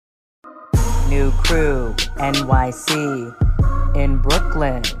New crew, NYC, in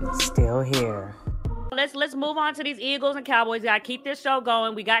Brooklyn, still here. Let's move on to these Eagles and Cowboys. Got to keep this show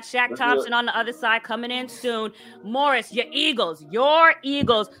going. We got Shaq Thompson on the other side coming in soon. Morris, your Eagles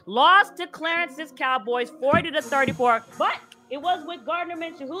lost to Clarence's Cowboys 40-34, but it was with Gardner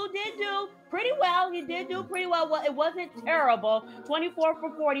Minshew, who did do pretty well. He did do pretty well. Well, it wasn't terrible. 24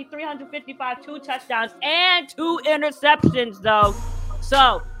 for 40, 355, 2 touchdowns, and 2 interceptions, though.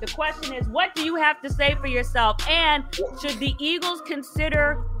 So the question is, what do you have to say for yourself? And should the Eagles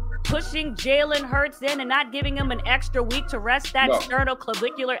consider pushing Jalen Hurts in and not giving him an extra week to rest that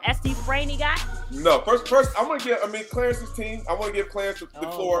sternoclavicular SC sprain he got? No. First, I'm going to give, Clarence's team, I want to give Clarence the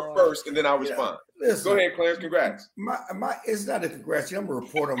floor first, and then I'll respond. Listen, go ahead, Clarence. Congrats. It's not a congrats. I'm a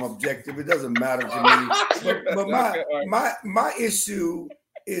reporter. I'm objective. It doesn't matter to me. But my issue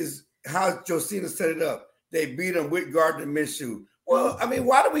is how Josina set it up. They beat him with Gardner Minshew. Well,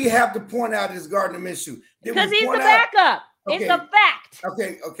 why do we have to point out his Gardner Minshew? Because he's the backup. Okay. It's a fact.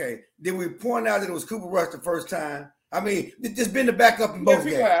 Okay. Did we point out that it was Cooper Rush the first time? There's been the backup in both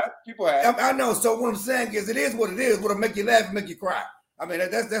games. People have. I know. So what I'm saying is, it is what it is. What'll make you laugh and make you cry.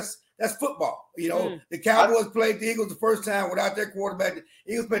 That's football. The Cowboys played the Eagles the first time without their quarterback.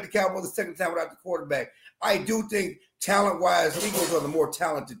 The Eagles played the Cowboys the second time without the quarterback. I do think talent-wise, Eagles are the more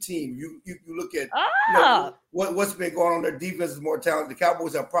talented team. You look at what's been going on. Their defense is more talented. The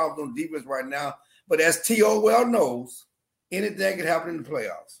Cowboys have problems on defense right now. But as T.O. well knows, anything can happen in the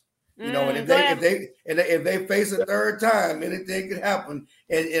playoffs. And if they face a third time, anything can happen.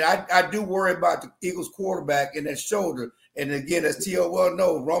 And I do worry about the Eagles quarterback and that shoulder. And again, as T.O. well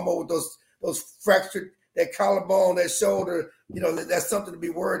knows, Romo with those fractured, that collarbone, that shoulder, that's something to be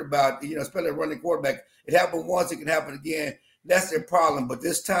worried about, especially a running quarterback. It happened once, it can happen again. That's their problem. But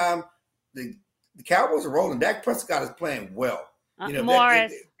this time, the Cowboys are rolling. Dak Prescott is playing well.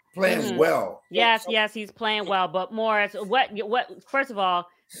 Morris. Playing well. Yes, he's playing well. But Morris, what? First of all,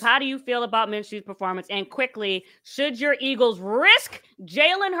 how do you feel about Minshew's performance? And quickly, should your Eagles risk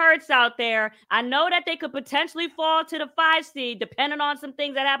Jalen Hurts out there? I know that they could potentially fall to the 5 seed, depending on some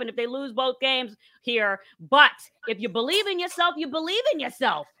things that happen if they lose both games here. But if you believe in yourself, you believe in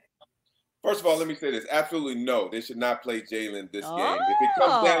yourself. First of all, let me say this. Absolutely no. They should not play Jalen this game. If it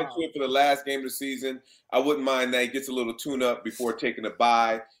comes down to it for the last game of the season, I wouldn't mind that. He gets a little tune-up before taking a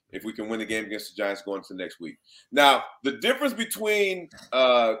bye if we can win the game against the Giants going to next week. Now, the difference between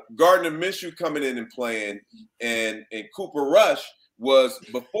Gardner Minshew coming in and playing and Cooper Rush was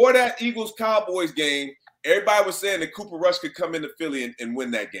before that Eagles-Cowboys game, everybody was saying that Cooper Rush could come into Philly and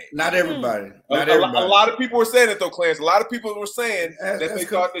win that game. Not everybody. A lot of people were saying it, though, Clarence. A lot of people were saying that they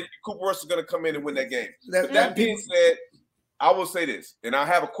thought that Cooper Rush was going to come in and win that game. That being said, I will say this, and I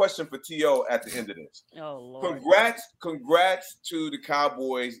have a question for T.O. at the end of this. Oh, Lord. Congrats to the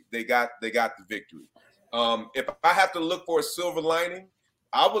Cowboys. They got the victory. If I have to look for a silver lining,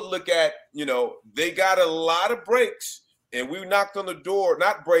 I would look at, they got a lot of breaks. And we knocked on the door,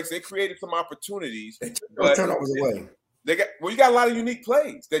 not breaks. They created some opportunities. But turnovers away. You got a lot of unique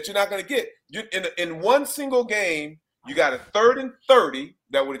plays that you're not going to get. In one single game, you got a 3rd and 30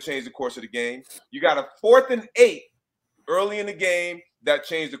 that would have changed the course of the game. You got a 4th and 8 early in the game that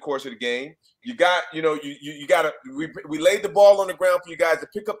changed the course of the game. You got, we laid the ball on the ground for you guys to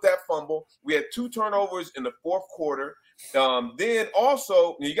pick up that fumble. We had 2 turnovers in the 4th quarter. Then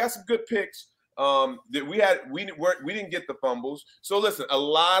also, you got some good picks. That we didn't get the fumbles. So listen, a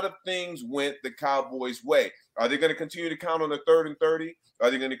lot of things went the Cowboys' way. Are they going to continue to count on the 3rd and 30? Are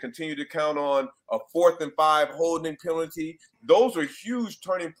they going to continue to count on a 4th and 5 holding penalty? Those are huge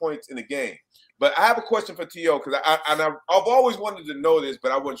turning points in the game. But I have a question for T.O. because I've always wanted to know this,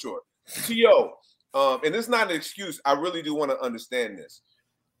 but I wasn't sure. T.O., and this is not an excuse. I really do want to understand this.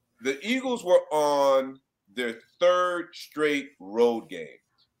 The Eagles were on their 3rd straight road game.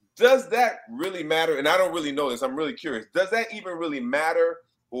 Does that really matter? And I don't really know this. I'm really curious. Does that even really matter?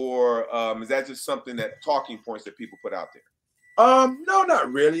 Or is that just something that talking points that people put out there? No,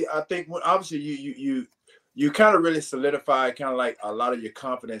 not really. I think obviously you kind of really solidify kind of like a lot of your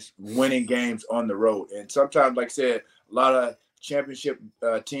confidence winning games on the road. And sometimes, like I said, a lot of championship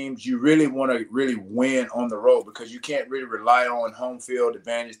teams, you really want to really win on the road because you can't really rely on home field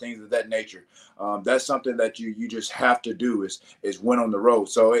advantage, things of that nature. That's something that you just have to do is win on the road.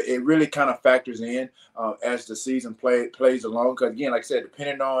 So it really kind of factors in as the season plays along. Because again, like I said,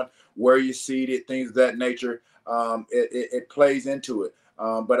 depending on where you're seated, things of that nature, it plays into it.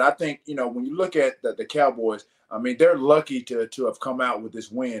 But I think, when you look at the Cowboys, they're lucky to have come out with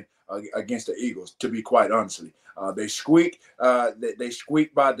this win against the Eagles, to be quite honestly. They squeaked by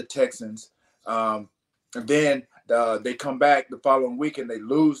the Texans. And then they come back the following week and they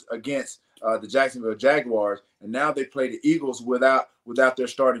lose against the Jacksonville Jaguars, and now they play the Eagles without their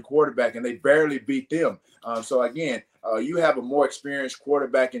starting quarterback, and they barely beat them. So again, you have a more experienced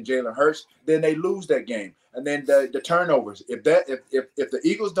quarterback in Jalen Hurts, then they lose that game. And then the turnovers. If the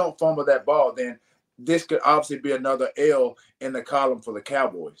Eagles don't fumble that ball, then this could obviously be another L in the column for the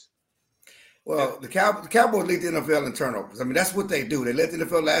Cowboys. Well, the Cowboys lead the NFL in turnovers. I mean, that's what they do. They led the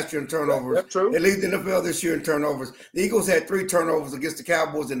NFL last year in turnovers. That's true. They lead the NFL this year in turnovers. The Eagles had 3 turnovers against the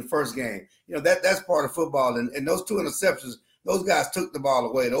Cowboys in the first game. You know, that's part of football. And those 2 interceptions, those guys took the ball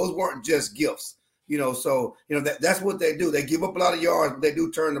away. Those weren't just gifts. You know, so, you know, that's what they do. They give up a lot of yards, but they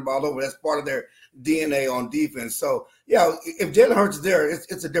do turn the ball over. That's part of their DNA on defense. So, yeah, if Jalen Hurts is there,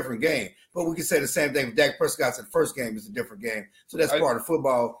 it's a different game. But we can say the same thing if Dak Prescott's in the first game. It's a different game. So that's part of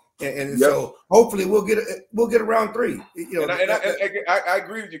football. And so hopefully we'll get a round 3. You know, I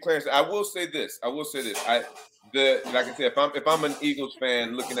agree with you, Clarence. I will say this. Like I said, if I'm an Eagles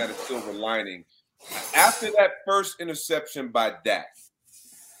fan looking at a silver lining, after that first interception by Dak,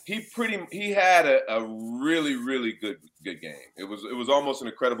 he had a really, really good game. It was almost an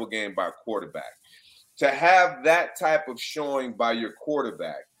incredible game by a quarterback. To have that type of showing by your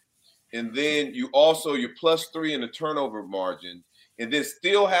quarterback, and then you're +3 in the turnover margin, and then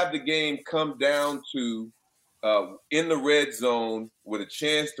still have the game come down to in the red zone with a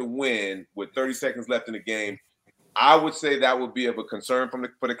chance to win with 30 seconds left in the game, I would say that would be of a concern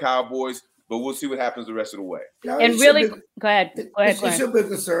for the Cowboys, but we'll see what happens the rest of the way. Yeah, and really, go ahead. It should be a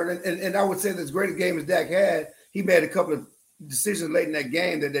concern. And I would say that as great a game as Dak had, he made a couple of decisions late in that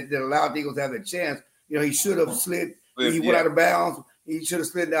game that allowed the Eagles to have a chance. You know, he should have slid. He went out of bounds. He should have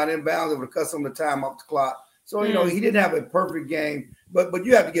slid down inbounds. It would have cut some of the time off the clock. So, you know, he didn't have a perfect game, but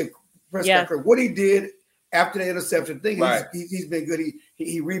you have to give Prescott credit. What he did after the interception thing, he's been good.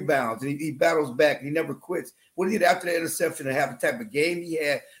 He rebounds and he battles back and he never quits. What he did after the interception and have the type of game he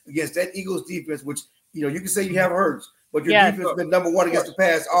had against that Eagles defense, which, you know, you can say you have Hurts, but your defense has been number 1 against the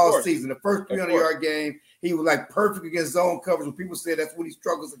pass all season. The first 300-yard game, he was like perfect against zone coverage. When people say that's what he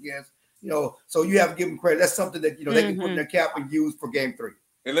struggles against, you know, so you have to give him credit. That's something that, you know, they can put in their cap and use for game 3.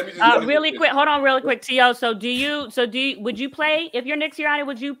 And let me just really quick. Hold on, really quick, T.O. Would you play if your Knicks are on it?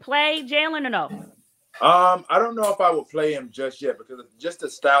 Would you play Jalen or no? I don't know if I would play him just yet because just the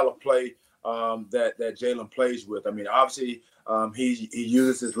style of play that Jalen plays with. I mean, obviously he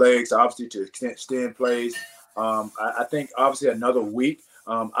uses his legs obviously to extend plays. I think obviously another week.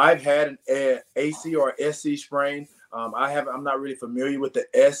 I've had an AC or SC sprain. I'm not really familiar with the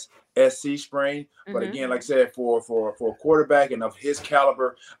SC sprain, but again, like I said, for a quarterback and of his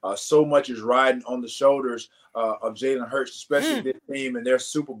caliber, so much is riding on the shoulders of Jalen Hurts, especially this team and their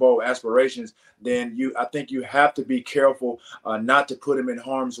Super Bowl aspirations. Then I think you have to be careful not to put him in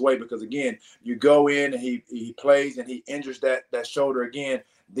harm's way because again, you go in and he plays and he injures that shoulder again.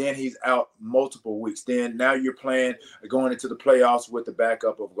 Then he's out multiple weeks. Then now you're playing going into the playoffs with the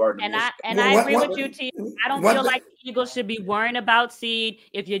backup of Gardner. And I agree with you, T. I don't feel like the Eagles should be worrying about seed.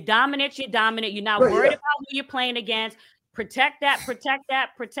 If you're dominant, you're dominant. You're not worried about who you're playing against. Protect that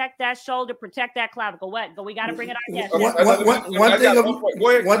shoulder, protect that clavicle. Go. We got to bring it on. Yes.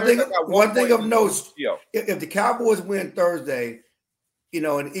 One thing of note: if the Cowboys win Thursday, you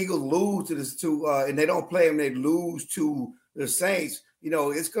know, and the Eagles lose and they don't play them, they lose to the Saints. You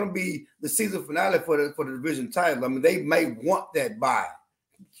know, it's going to be the season finale for the division title. I mean, they may want that bye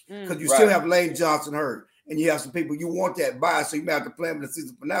because you still have Lane Johnson hurt, and you have some people you want that bye, so you may have to play them in the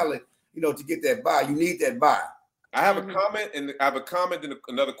season finale. You know, to get that bye, you need that bye. I have a comment and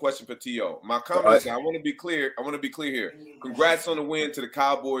another question for T.O. My comment is I want to be clear. Here. Congrats on the win to the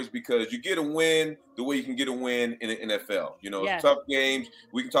Cowboys because you get a win the way you can get a win in the NFL. You know, tough games.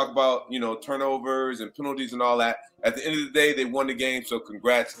 We can talk about, you know, turnovers and penalties and all that. At the end of the day, they won the game. So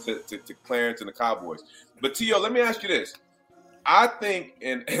congrats to Clarence and the Cowboys. But T.O., let me ask you this. I think,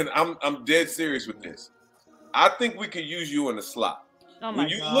 and I'm dead serious with this. I think we could use you in the slot. Oh my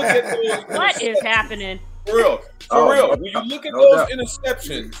God. Look at those what is happening? For real. When you look at those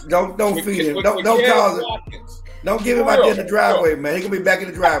interceptions, don't feed him. Don't cause it. Don't give him out there in the driveway, man. He gonna be back in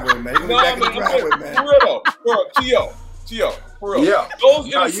the driveway, man. For real, T.O. For real. Yeah. Those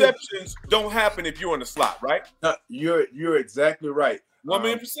interceptions don't happen if you're in the slot, right? No, you're exactly right.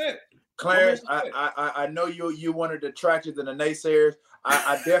 1,000,000%. Clarence, I know you wanted to track you than the naysayers.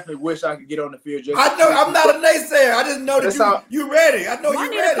 I definitely wish I could get on the field. I know I'm not a naysayer. I just know that you ready. I know you're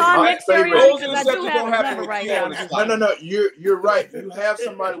ready. Those interceptions don't happen right now. No. You're right. You have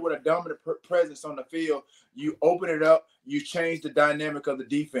somebody with a dominant presence on the field. You open it up. You change the dynamic of the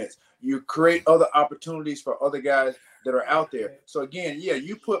defense. You create other opportunities for other guys that are out there. So again, yeah,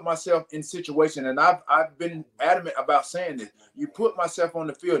 you put myself in situation, and I've been adamant about saying this. You put myself on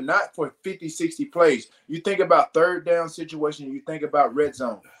the field not for 50, 60 plays. You think about third down situation, you think about red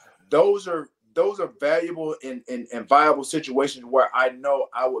zone. Those are valuable and viable situations where I know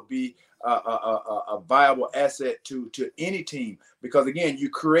I would be a viable asset to any team, because again, you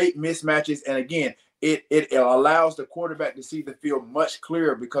create mismatches, and again, it allows the quarterback to see the field much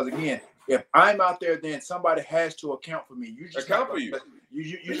clearer, because again, if I'm out there, then somebody has to account for me. You're just not going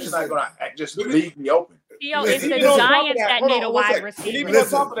to just leave me open. It's the Giants that need a wide receiver.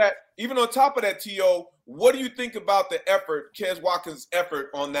 Even on top of that, T.O., what do you think about the effort, Quez Watkins' effort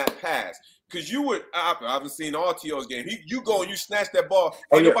on that pass? Because I haven't seen all T.O.'s game. You go and you snatch that ball,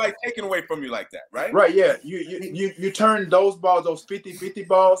 ain't nobody taking away from you like that, right? Right, yeah. You turn those balls, those 50-50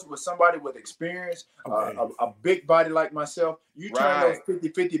 balls, with somebody with experience, a big body like myself. You turn those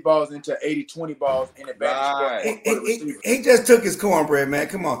 50-50 balls into 80-20 balls in advantage. He just took his cornbread, man.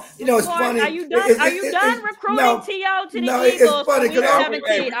 Come on. You know, it's funny. Are you done recruiting T.O. to the Eagles for Week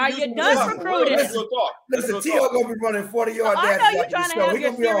 17? Are you done recruiting? Listen, T.O. going to be running 40-yard dashes. I know you're trying to have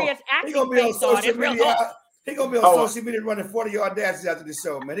your serious acting face on. It's real talk. He's gonna be on social media running 40-yard dashes after the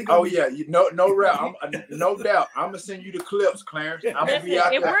show, man. No route. No doubt. I'm gonna send you the clips, Clarence. I'm gonna be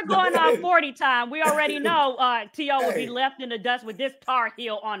out if there. we're going on 40 time, we already know T.O. will be left in the dust with this Tar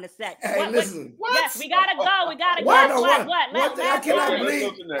Heel on the set. Listen. Yes, we gotta go. We gotta go. What? I cannot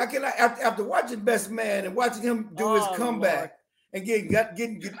believe. After watching Best Man and watching him do his comeback and getting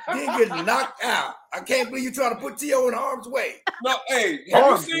knocked out, I can't believe you're trying to put T.O. in harm's way. No, hey,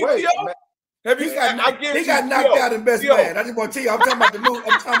 have you seen T.O.? He got knocked out in Best Man. I just want to tell you, I'm talking about the movie.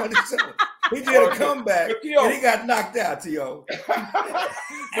 I'm talking about the show. He did a comeback, and he got knocked out, T.O.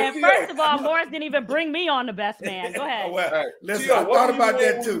 And first of all, Morris didn't even bring me on the Best Man. Go ahead. Listen, I thought about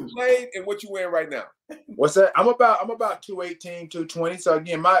that too. Played and what you wearing right now? What's that? I'm about 218, 220. So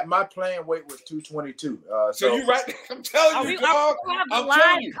again, my playing weight was 222. So you right? I'm telling you, dog. I'm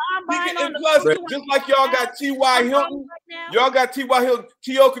telling you. And plus, just like y'all got T.Y. Hilton,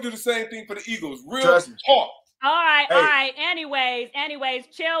 T.O. could do the same thing for the Eagles. Real talk. All right. Anyways,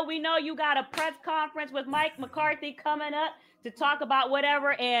 chill. We know you got a press conference with Mike McCarthy coming up to talk about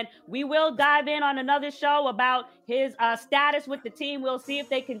whatever, and we will dive in on another show about his status with the team. We'll see if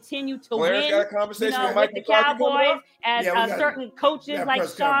they continue to win. Got a conversation with Mike the McCarthy Cowboys, as certain coaches like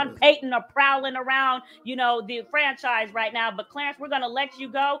Sean Payton are prowling around, the franchise right now. But Clarence, we're gonna let you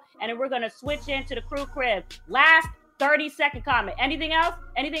go, and then we're gonna switch into the crew crib. Last 30-second comment. Anything else?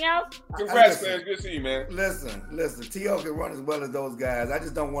 Congrats, man. Good to see you, man. Listen. T.O. can run as well as those guys. I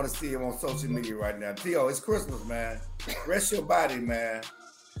just don't want to see him on social media right now. T.O., it's Christmas, man. Rest your body, man.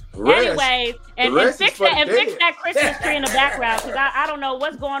 Anyways, and fix that Christmas tree in the background, because I don't know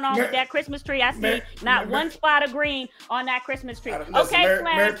what's going on with that Christmas tree. I see not one spot of green on that Christmas tree. Okay,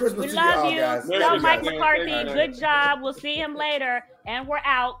 Clarence, we love you. Tell Mike McCarthy, good job. We'll see him later. And we're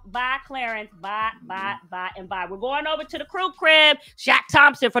out. Bye, Clarence. Bye, and bye. We're going over to the crew crib. Shaq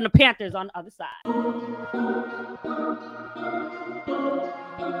Thompson from the Panthers on the other side.